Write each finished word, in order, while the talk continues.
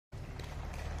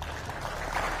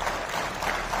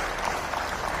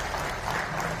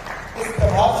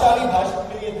प्रभावशाली भाषण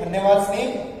के लिए धन्यवाद स्नेह।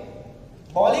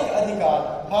 मौलिक अधिकार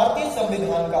भारतीय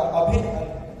संविधान का अभिन्न अंग है।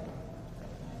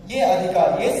 ये अधिकार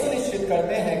ये सुनिश्चित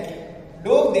करते हैं कि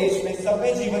लोग देश में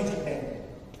सभ्य जीवन जीते हैं।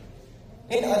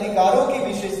 इन अधिकारों की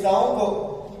विशेषताओं को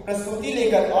प्रस्तुति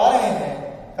लेकर आ रहे हैं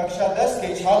कक्षा 10 के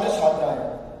छात्र छात्राएं।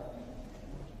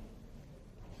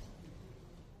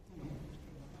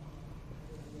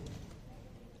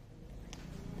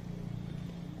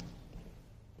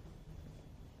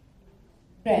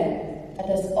 Friends, let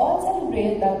us all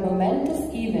celebrate that momentous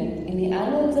event in the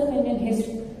annals of Indian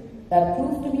history that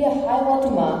proved to be a high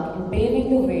watermark in paving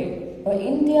the way for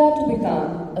India to become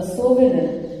a sovereign,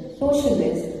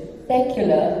 socialist,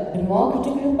 secular,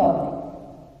 democratic republic.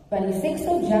 26th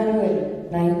of January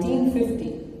 1950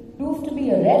 proved to be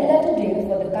a red-letter day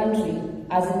for the country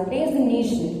as it placed the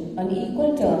nation on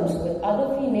equal terms with other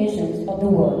free nations of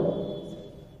the world.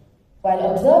 While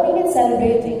observing and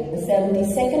celebrating the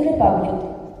 72nd Republic,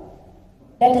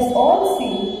 let us all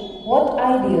see what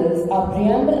ideals our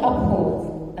preamble upholds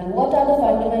and what are the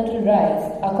fundamental rights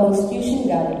our Constitution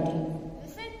guarantees.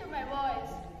 Listen to my voice.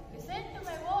 Listen to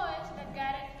my voice that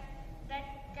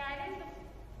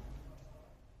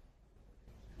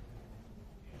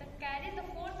carries the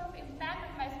force of impact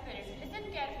of my spirit. Listen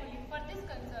carefully, for this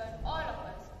concerns all of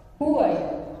us. Who are you?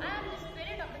 I am the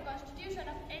spirit of the Constitution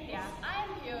of India. I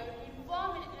am here to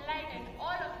inform and enlighten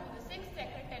all of you the 6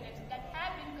 sacred tenets that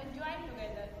have been conjoined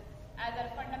together as our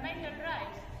fundamental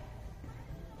rights.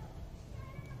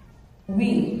 We,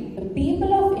 the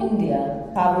people of India,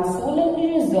 have solemnly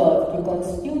resolved to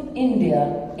constitute India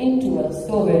into a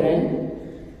sovereign.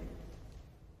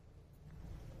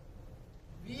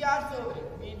 We are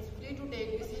sovereign means free to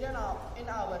take decision in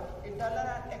our internal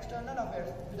and external affairs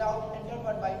without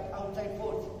interfered by outside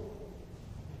force.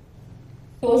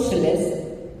 Socialist.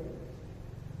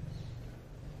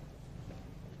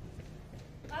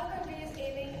 Our country is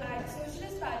aiming at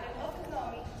socialist pattern of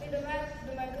economy through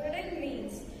democratic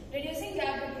means, reducing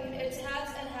gap between its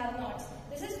haves and have-nots.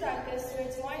 This is practiced through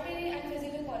its monetary and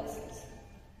physical policies.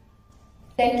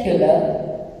 Secular.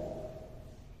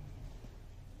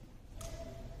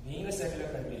 Being a secular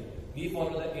country, we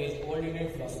follow the age-old Indian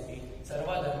philosophy,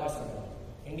 Sarva Dharma Samaya.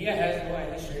 India has no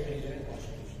any state religion and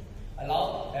constitution.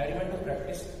 Allow everyone to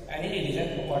practice any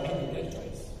religion according to their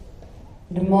choice.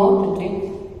 Democratic.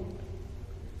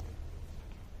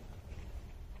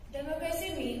 Democracy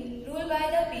means rule by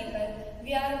the people.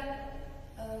 We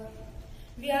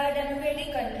are a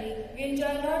democratic country. We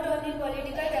enjoy not only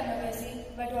political democracy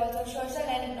but also social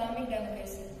and economic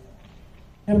democracy.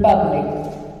 Republic.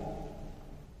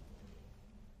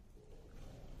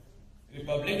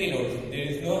 Republic denotes there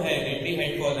is no hereditary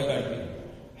head for the country.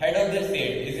 Head of the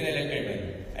state is an elected one,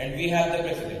 and we have the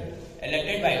president,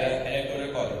 elected by the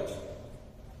electoral college.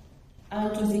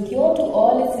 And to secure to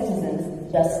all its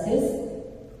citizens justice.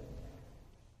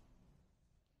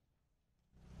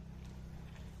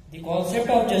 The concept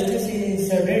of justice is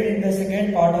inserted in the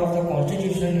second part of the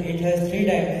Constitution. It has 3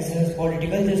 dimensions: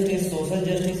 political justice, social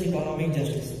justice, economic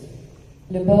justice.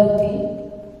 Liberty.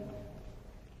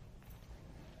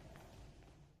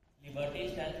 Liberty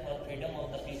stands for freedom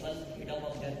of the people, freedom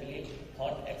of their belief,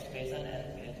 thought, expression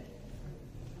and faith.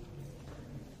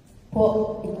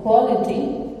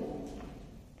 Equality.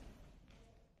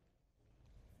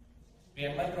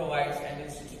 Preamble provides and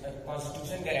its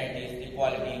constitution guarantees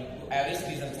equality to every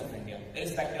citizen of India,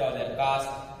 irrespective of their caste,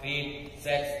 creed,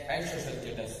 sex, and social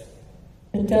status.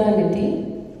 Fraternity.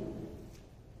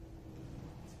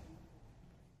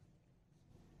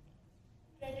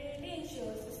 Fraternity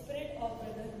ensures the spirit of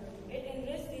brotherhood. It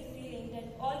enriches the feeling that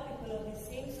all people of the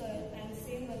same soil and the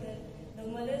same mother, the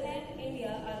motherland,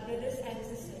 India, are brothers and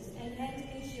sisters, and hence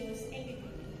ensures integrity.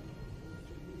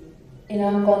 In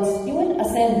our Constituent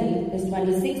Assembly this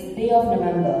 26th day of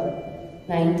November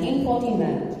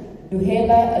 1949, do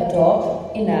hereby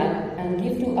adopt, enact and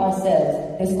give to ourselves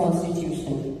this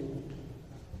Constitution.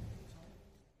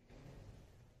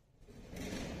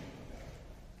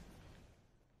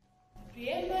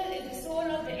 Preamble is the soul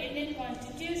of the Indian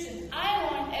Constitution. I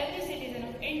want every citizen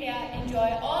of India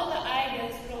enjoy all the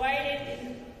ideals provided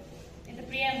in the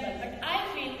preamble, but I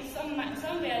feel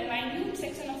somewhere minute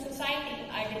section of society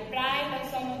are deprived of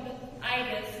some of the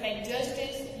ideals like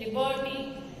justice,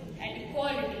 liberty, and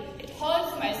equality. It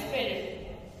hurts my spirit.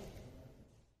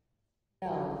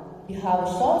 Now, we have a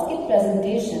short skit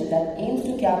presentation that aims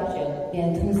to capture the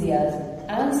enthusiasm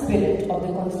and spirit of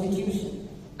the Constitution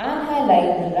and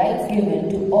highlight the rights given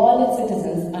to all its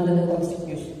citizens under the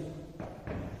Constitution.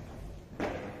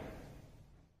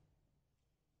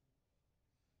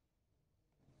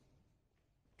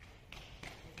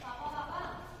 Papa,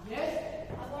 I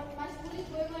want my school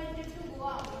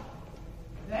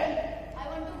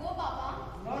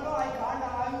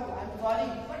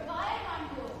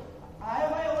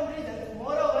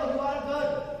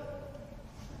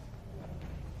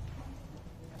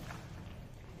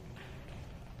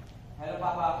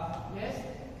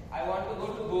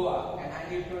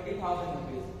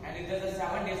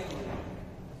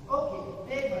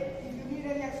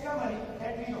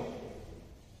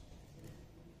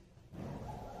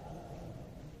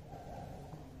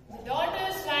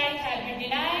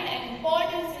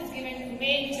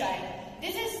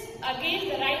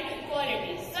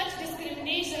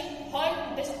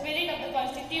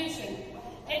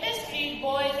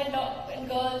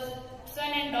girls,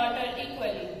 son and daughter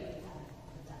equally.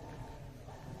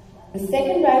 The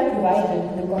second right provided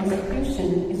in the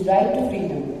Constitution is right to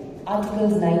freedom,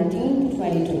 Articles 19 to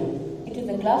 22. It is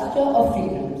a cluster of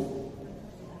freedoms.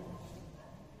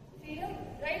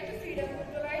 Right to freedom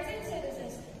provides its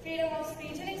citizens freedom of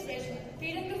speech and expression,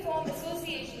 freedom to form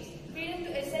associations, freedom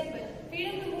to assemble,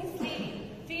 freedom to move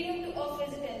freely, freedom of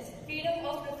residence, freedom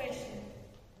of profession.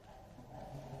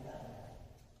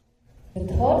 The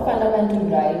third fundamental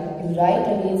right is right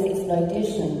against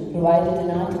exploitation, provided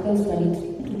in Articles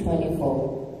 23 to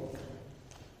 24.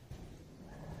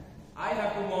 I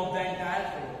have to mop the entire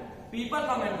floor. People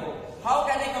come and go. How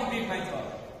can I complete my job?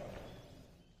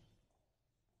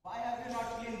 Why have you not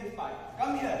cleaned this part?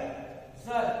 Come here.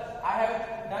 Sir, I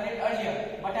have done it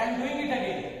earlier, but I am doing it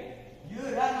again. You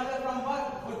run away from work,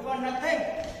 good for nothing.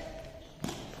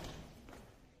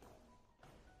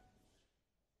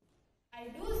 I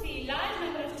do see large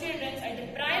number of children are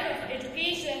deprived of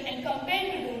education and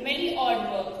compelled to do many odd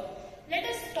work. Let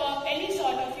us stop any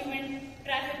sort of human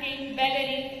trafficking,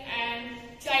 beggary and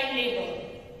child labor.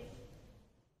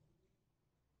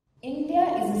 India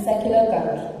is a secular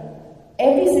country.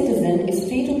 Every citizen is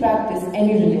free to practice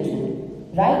any religion.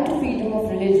 Right to freedom of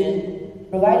religion,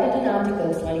 provided in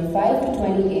Articles 25 to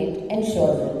 28,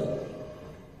 ensures it.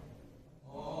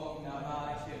 Om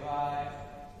Namah Shivaya.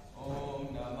 Om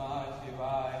Namah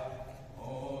Shivaya.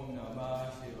 Om Namah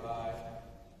Shivaya.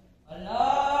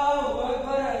 Allahu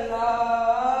Akbar,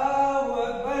 Allahu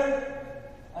Akbar.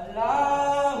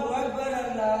 Allahu Akbar,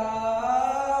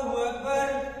 Allahu Akbar.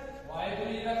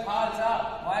 Waheguru Ji da Khalsa,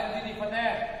 Waheguru Ji di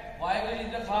Fateh. Waheguru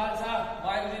Ji da Khalsa,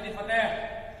 Waheguru Ji di Fateh.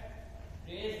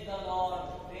 Praise the Lord,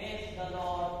 praise the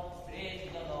Lord, praise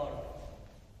the Lord.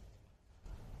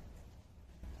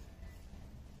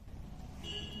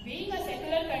 Being a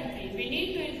secular country, we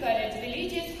need to encourage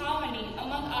religious harmony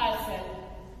among ourselves.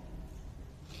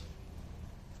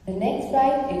 The next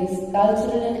right is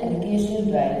cultural and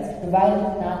educational rights,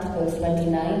 provided in Articles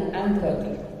 29 and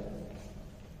 30.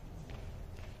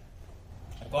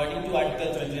 According to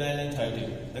Article 29 and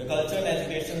 30, the culture and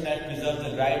education that preserve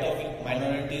the right of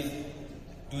minorities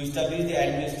to establish the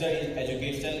administered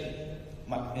educational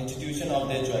institution of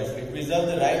their choice. It preserves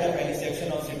the right of any section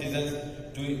of citizens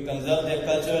to conserve their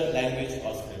culture, language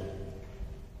or script.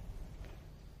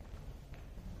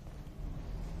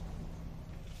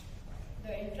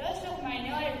 The interest of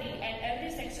minority and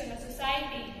every section of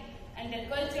society and their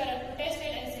culture are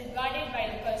protected and safeguarded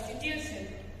by the Constitution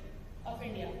of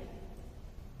India.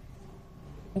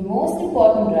 The most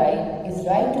important right is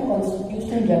right to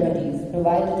constitutional remedies,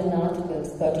 provided in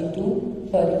Articles 32,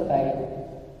 35.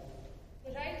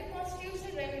 The right to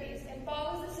constitutional remedies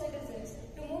empowers the citizens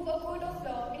to move a code of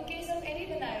law in case of any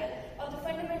denial of the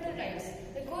fundamental rights.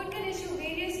 The code can issue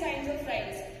various kinds of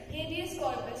rights: habeas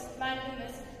corpus,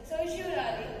 mandamus,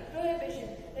 certiorari, prohibition,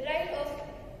 the right of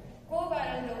quo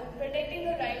warranto, protecting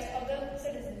the rights of the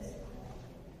citizens.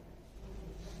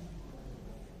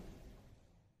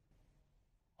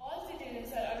 All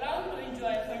citizens are allowed to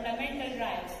enjoy fundamental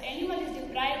rights. Anyone is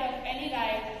deprived of any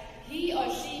right, he or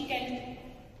she can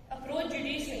approach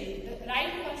judicially. The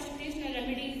right to constitutional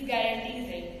remedies guarantees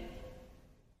it.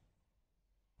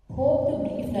 Hope the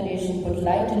brief narration put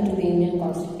light into the Indian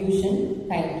Constitution.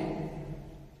 Thank you.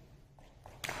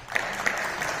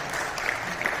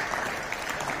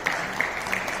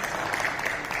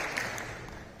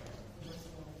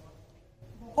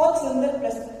 बहुत सुंदर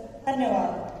प्रस्तुति,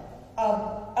 धन्यवाद। अब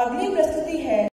अगली प्रस्तुति है